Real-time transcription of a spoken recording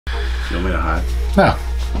You want me to hide? No.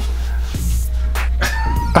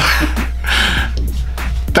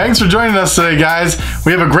 Thanks for joining us today, guys.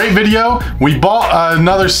 We have a great video. We bought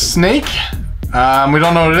another snake. We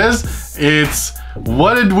don't know what it is. It's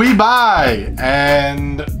what did we buy?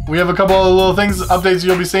 And we have a couple of little things, updates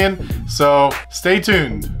you'll be seeing. So stay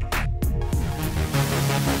tuned.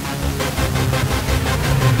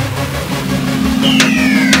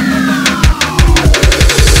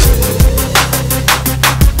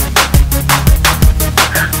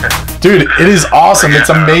 Dude, it is awesome. It's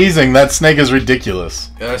amazing. That snake is ridiculous.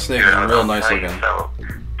 Yeah, that snake is real nice looking. So,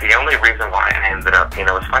 the only reason why I ended up, you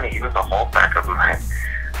know, it's funny, he was a holdback of mine.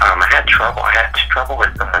 I had trouble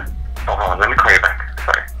with the, hold on, let me call you back.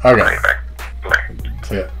 Sorry. Okay. I'll call you back. Bye.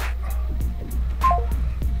 See ya.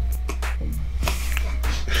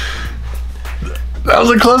 That was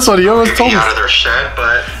a close one. You almost told us. Out of their shed,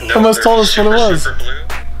 but no, Almost told us what it was. Super blue.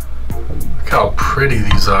 Look how pretty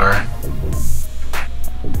these are.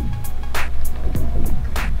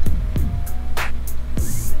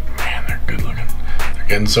 Man, they're good looking. They're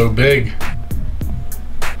getting so big.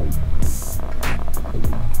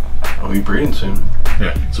 I'll be breeding soon.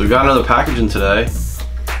 Yeah. So we got another packaging today.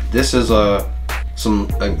 This is an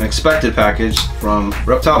expected package from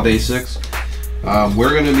Reptile Basics. We're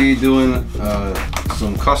going to be doing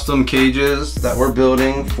some custom cages that we're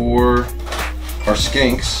building for our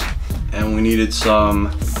skinks, and we needed some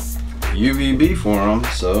UVB for them.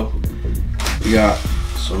 So we got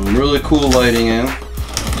some really cool lighting in.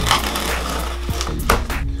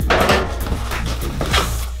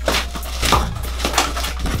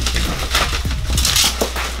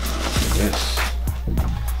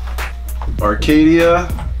 Arcadia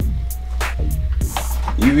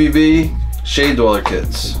UVB shade dweller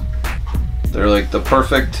kits. They're like the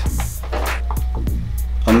perfect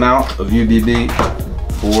amount of UVB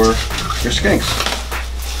for your skinks.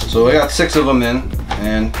 So I got 6 of them in,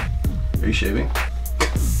 and are you shaving?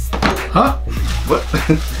 Huh? What?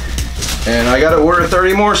 And I got to order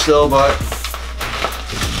 30 more still, but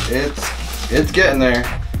it's getting there.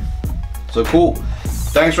 So cool.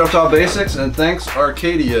 Thanks Reptile Basics, and thanks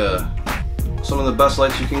Arcadia. Some of the best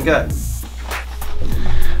lights you can get.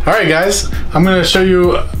 Alright guys, I'm going to show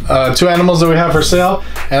you 2 animals that we have for sale,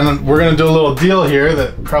 and we're going to do a little deal here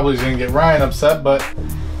that probably is going to get Ryan upset, but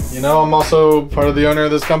you know, I'm also part of the owner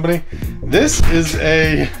of this company. This is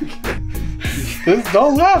a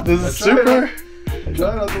don't laugh, this is super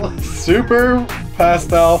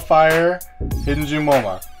pastel fire hidden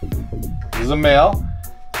Jumoma. This is a male,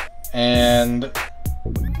 and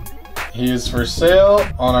he is for sale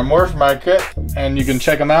on our morph market, and you can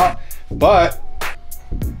check him out. But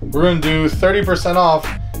we're going to do 30% off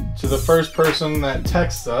to the first person that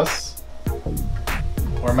texts us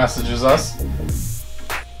or messages us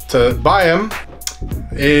to buy him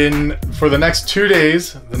for the next 2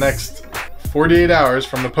 days, the next 48 hours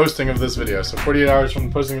from the posting of this video. So 48 hours from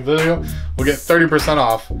the posting of the video, we'll get 30%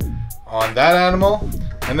 off on that animal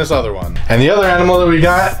and this other one. And the other animal that we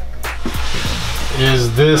got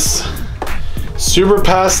is this super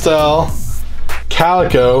pastel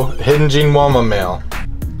calico hidden Jumoma male.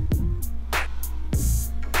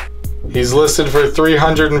 He's listed for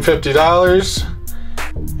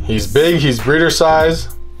 $350. He's big, he's breeder size.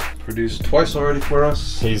 Produced twice already for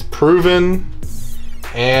us. He's proven,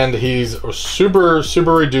 and he's super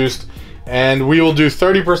reduced, and we will do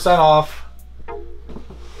 30% off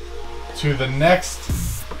to the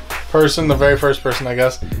next person, the very first person I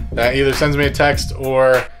guess, that either sends me a text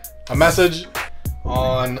or a message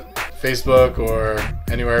on Facebook or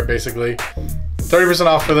anywhere basically. 30%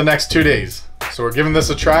 off for the next 2 days. So we're giving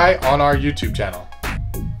this a try on our YouTube channel.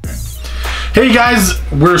 Hey guys,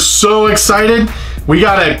 we're so excited. We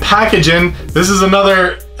got a package in. This is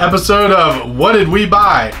another episode of What Did We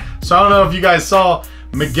Buy? So I don't know if you guys saw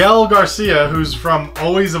Miguel Garcia, who's from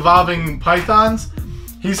Always Evolving Pythons.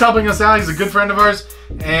 He's helping us out. He's a good friend of ours.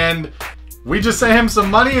 And we just sent him some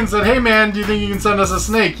money and said, hey man, do you think you can send us a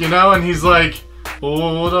snake, you know? And he's like,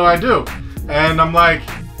 well, what do I do? And I'm like,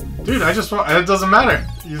 dude, I just want, it doesn't matter.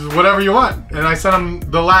 Whatever you want. And I sent him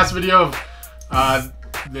the last video of,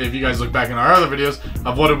 if you guys look back in our other videos,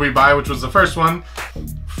 of What Did We Buy, which was the first one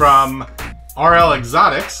from RL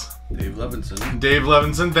Exotics. Dave Levinson. Dave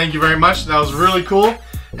Levinson, thank you very much. That was really cool.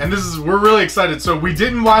 And we're really excited. So we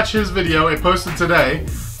didn't watch his video. It posted today.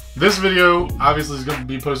 This video obviously is going to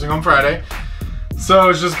be posting on Friday. So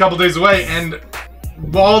it's just a couple days away. And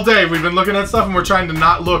all day we've been looking at stuff and we're trying to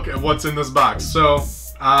not look at what's in this box. So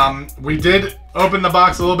we did open the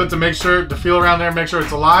box a little bit to make sure, to feel around there and make sure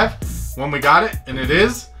it's alive when we got it, and it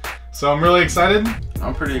is. So I'm really excited.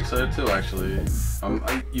 I'm pretty excited too, actually.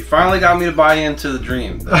 You finally got me to buy into the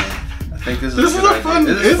dream. think this is This a is good a idea. fun.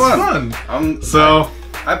 It is It's fun. So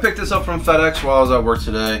I picked this up from FedEx while I was at work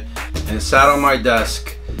today, and it sat on my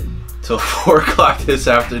desk till 4 o'clock this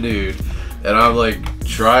afternoon, and I'm like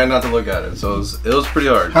trying not to look at it. So it was pretty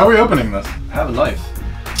hard. how are we opening this? I have a knife,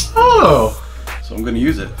 Oh, so I'm gonna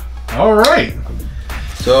use it. all right.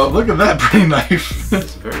 So Look at that pretty knife.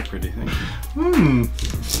 it's very pretty thing. Hmm.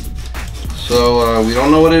 So we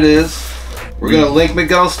don't know what it is. We're gonna link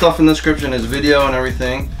Miguel's stuff in the description, his video and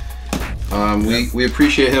everything. We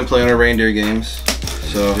appreciate him playing our reindeer games.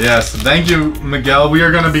 So Yes, thank you, Miguel. We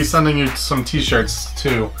are going to be sending you some t-shirts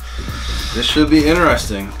too. this should be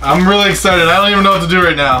interesting. I'm really excited. I don't even know what to do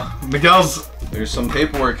right now. Miguel's. There's some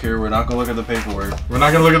paperwork here. We're not gonna look at the paperwork. We're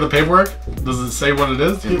not going to look at the paperwork. Does it say what it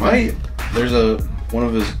is? It might. There's one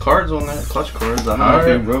of his cards on there, clutch cards. I don't know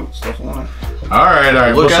if he wrote stuff on it. All right.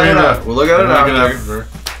 We'll look at it out. We'll look at it after.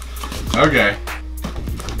 Okay.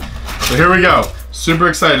 So here we go. Super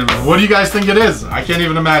excited. What do you guys think it is? I can't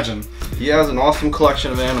even imagine. He has an awesome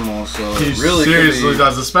collection of animals, so He it really seriously could be,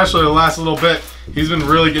 does, especially the last little bit. He's been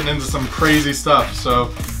really getting into some crazy stuff.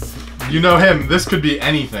 So, you know him. This could be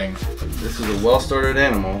anything. This is a well-started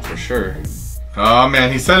animal for sure. Oh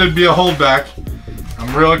man, he said it'd be a holdback.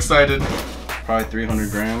 I'm real excited. Probably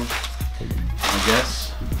 300 grams, I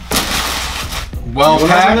guess. Well You wanna open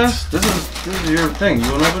packed. this? This is your thing.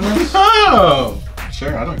 You want to open this? Oh,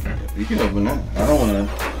 sure. I don't care. You can open it. I don't want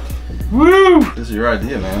to. Woo! This is your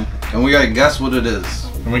idea, man. And we gotta guess what it is.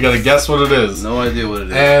 And we gotta guess what it is. No idea what it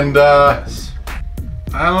is. And Yes.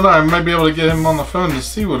 I don't know. I might be able to get him on the phone to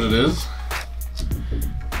see what it is.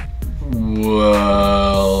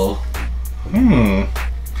 Well,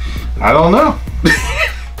 I don't know.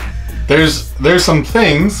 There's some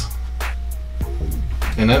things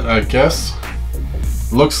in it, I guess.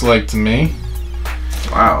 Looks like to me.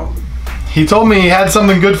 Wow. He told me he had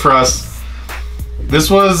something good for us. This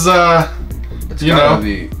was, It's you gotta know.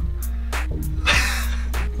 be.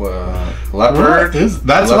 Leopard.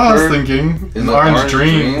 That's what I was Leopard? thinking. Is An it orange Orange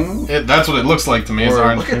dream. Dream? That's what it looks like to me. It's Or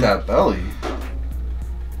orange look dream. at that belly.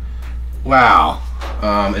 Wow. It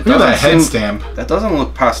Look at doesn't that head seem- stamp. That doesn't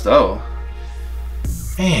look pastel.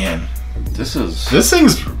 Man, This is. this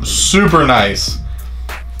thing's super nice.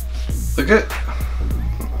 Look at.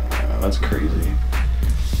 That's crazy.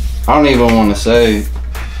 I don't even want to say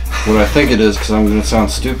what I think it is because I'm gonna sound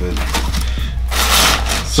stupid.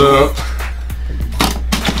 So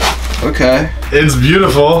Okay. it's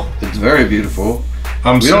beautiful. It's very beautiful.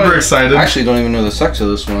 I'm We don't super excited. Actually, don't even know the sex of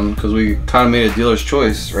this one because we kind of made a dealer's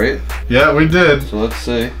choice, right? Yeah, we did. So let's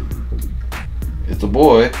see. It's a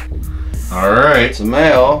boy. All right. It's a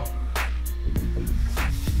male.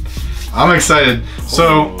 I'm excited.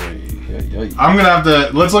 So Oh, yeah. I'm gonna have to.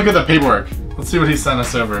 Let's look at the paperwork. Let's see what he sent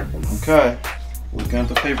us over. Okay. Looking at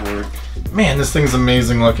the paperwork. Man, this thing's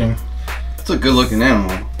amazing looking. It's a good-looking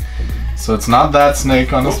animal. So it's not that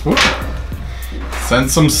snake on this. Whoop. Send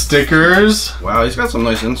some stickers. Wow, he's got some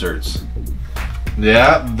nice inserts.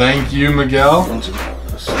 Yeah, thank you, Miguel. Bunch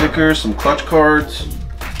of stickers, some clutch cards,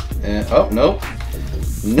 and oh nope,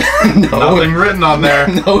 no, Nothing written on there.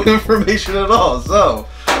 no information at all. So,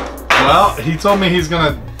 Well, he told me he's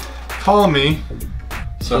gonna call me,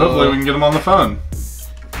 so hopefully we can get him on the phone.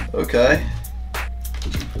 okay,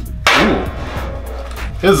 Ooh,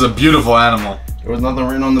 this is a beautiful animal. there was nothing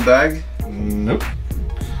written on the bag. Nope.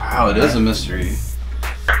 Wow, it is a mystery.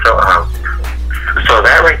 So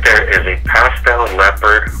that right there is a pastel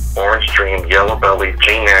leopard, orange dream, yellow belly,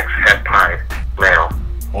 G-neck, head pie male.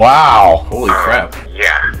 Wow. Holy crap!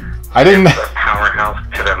 Yeah, I didn't. the powerhouse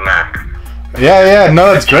to the max. Yeah.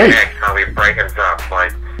 No, that's great. G-neck, how he brightens up,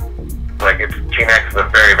 like it's G-neck is a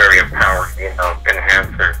very, very empowering,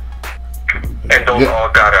 enhancer. And those all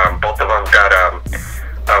got both of them got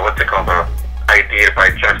what's it called? ID'd by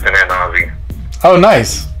Justin and Ozzy. Oh,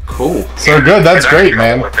 nice. Cool. So good. That's And I great, struggled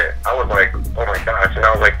man. with it. I was like, oh my gosh, and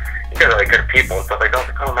I was like, you guys are like good people and stuff like that. I was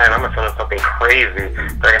like, oh man, I'm gonna send them something crazy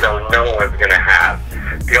that I know no one's gonna have.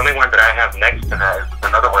 The only one that I have next to that is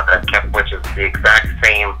another one that I kept, which is the exact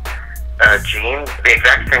same gene, the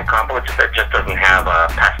exact same combo, which that just doesn't have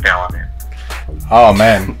pastel in it. Oh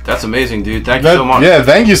man. That's amazing, dude. Thank you so much. Yeah,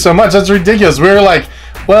 thank you so much. That's ridiculous. We were like,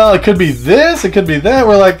 well, it could be this, it could be that.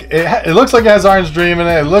 We're like, it looks like it has Orange Dream in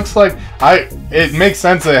it. It looks like it makes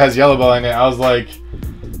sense that it has Yellow Belly in it. I was like,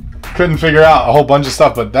 couldn't figure out a whole bunch of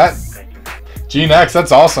stuff, but that G-Nex,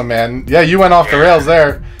 that's awesome, man. Yeah, you went off the rails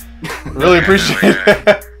there. Really appreciate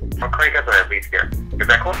it. I'll call you guys when I leave here. Is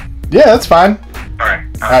that cool? Yeah, that's fine. Alright,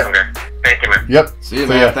 Alright. okay. Thank you, man. Yep. See you,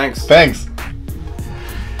 man. Thanks. Thanks.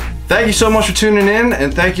 Thank you so much for tuning in,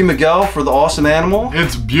 and thank you, Miguel, for the awesome animal.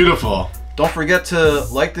 It's beautiful. Don't forget to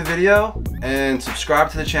like the video and subscribe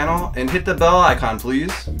to the channel and hit the bell icon,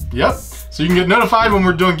 please. Yep. So you can get notified when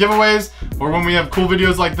we're doing giveaways or when we have cool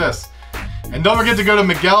videos like this. And don't forget to go to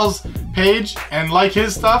Miguel's page and like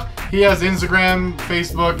his stuff. He has Instagram,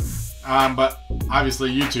 Facebook, but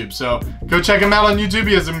obviously YouTube. So go check him out on YouTube.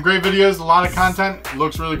 He has some great videos, a lot of content.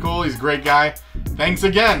 Looks really cool. He's a great guy. Thanks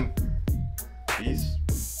again. Peace.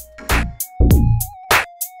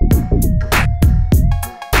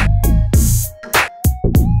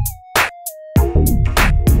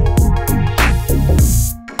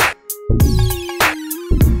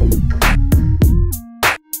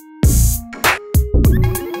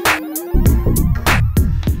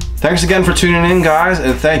 Thanks again for tuning in, guys,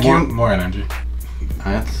 and thank you. More energy.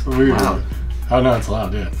 That's loud. Oh no, it's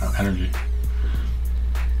loud. Yeah, oh, energy.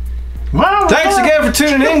 Wow. Thanks again for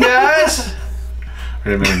tuning in, guys.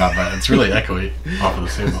 Maybe not bad. It's really echoey off of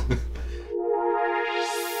the table.